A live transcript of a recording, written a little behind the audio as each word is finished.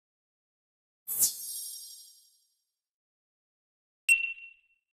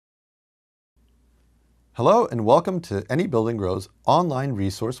Hello and welcome to Any Building Grow's online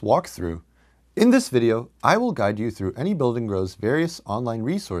resource walkthrough. In this video, I will guide you through Any Building Grow's various online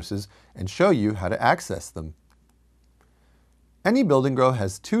resources and show you how to access them. Any Building Grow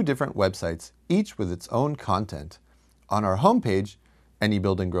has two different websites, each with its own content. On our homepage,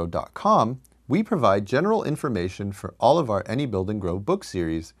 anybuildinggrow.com, we provide general information for all of our Any Building Grow book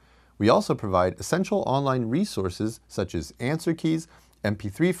series. We also provide essential online resources such as answer keys,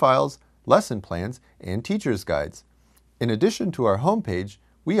 MP3 files, lesson plans, and teacher's guides. In addition to our homepage,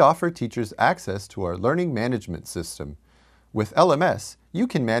 we offer teachers access to our learning management system. With LMS, you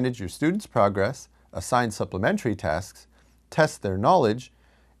can manage your students' progress, assign supplementary tasks, test their knowledge,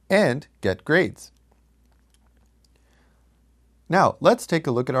 and get grades. Now, let's take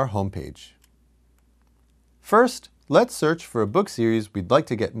a look at our homepage. First, let's search for a book series we'd like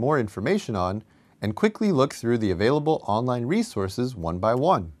to get more information on and quickly look through the available online resources one by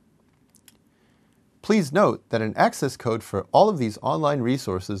one. Please note that an access code for all of these online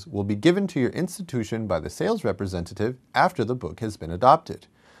resources will be given to your institution by the sales representative after the book has been adopted.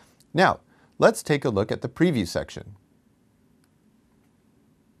 Now, let's take a look at the preview section.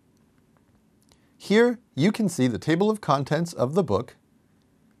 Here, you can see the table of contents of the book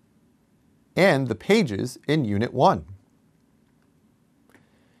and the pages in Unit 1.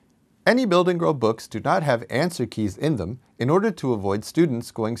 Any Building Grow books do not have answer keys in them in order to avoid students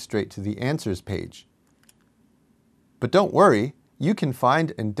going straight to the answers page. But don't worry, you can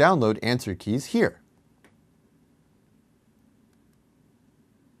find and download answer keys here.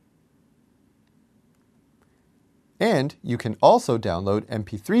 And you can also download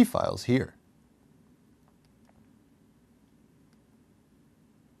MP3 files here.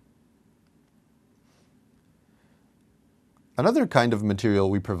 Another kind of material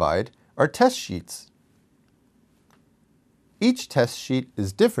we provide are test sheets. Each test sheet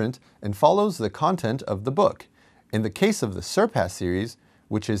is different and follows the content of the book. In the case of the Surpass series,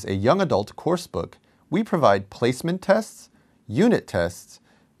 which is a young adult course book, we provide placement tests, unit tests,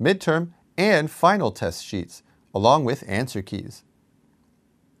 midterm, and final test sheets, along with answer keys.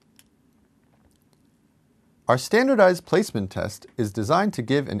 Our standardized placement test is designed to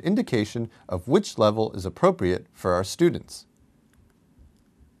give an indication of which level is appropriate for our students.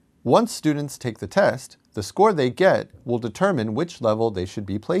 Once students take the test, the score they get will determine which level they should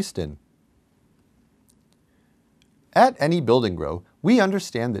be placed in. At Any Building Grow, we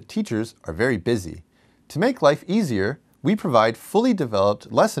understand that teachers are very busy. To make life easier, we provide fully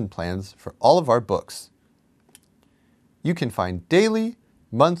developed lesson plans for all of our books. You can find daily,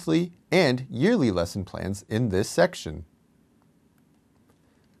 monthly, and yearly lesson plans in this section.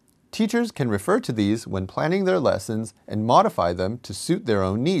 Teachers can refer to these when planning their lessons and modify them to suit their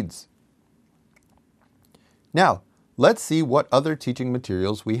own needs. Now, let's see what other teaching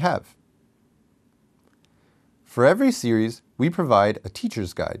materials we have. For every series, we provide a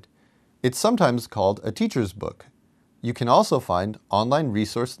teacher's guide. It's sometimes called a teacher's book. You can also find online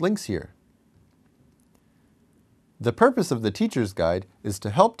resource links here. The purpose of the teacher's guide is to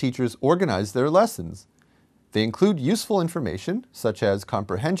help teachers organize their lessons. They include useful information, such as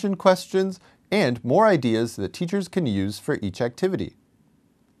comprehension questions and more ideas that teachers can use for each activity.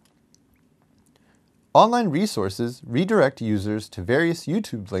 Online resources redirect users to various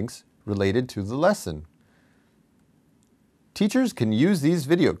YouTube links related to the lesson. Teachers can use these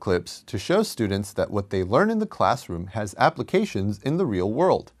video clips to show students that what they learn in the classroom has applications in the real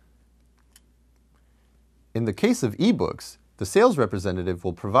world. In the case of ebooks, the sales representative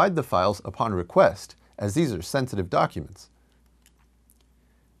will provide the files upon request, as these are sensitive documents.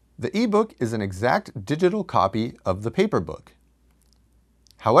 The ebook is an exact digital copy of the paper book.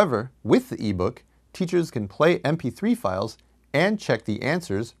 However, with the ebook, teachers can play MP3 files and check the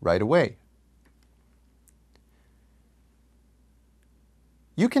answers right away.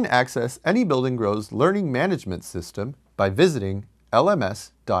 You can access Any Building Grow's learning management system by visiting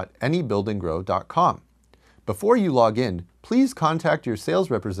lms.anybuildinggrow.com. Before you log in, please contact your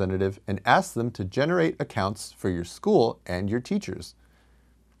sales representative and ask them to generate accounts for your school and your teachers.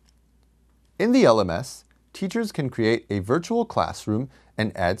 In the LMS, teachers can create a virtual classroom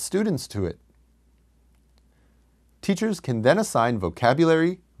and add students to it. Teachers can then assign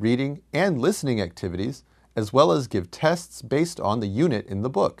vocabulary, reading, and listening activities, as well as give tests based on the unit in the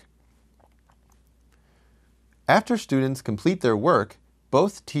book. After students complete their work,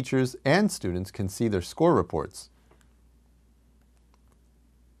 both teachers and students can see their score reports.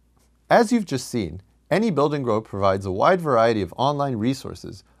 As you've just seen, Any Building Grow provides a wide variety of online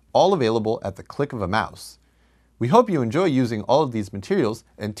resources, all available at the click of a mouse. We hope you enjoy using all of these materials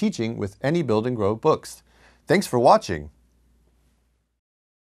and teaching with Any Building Grow books. Thanks for watching.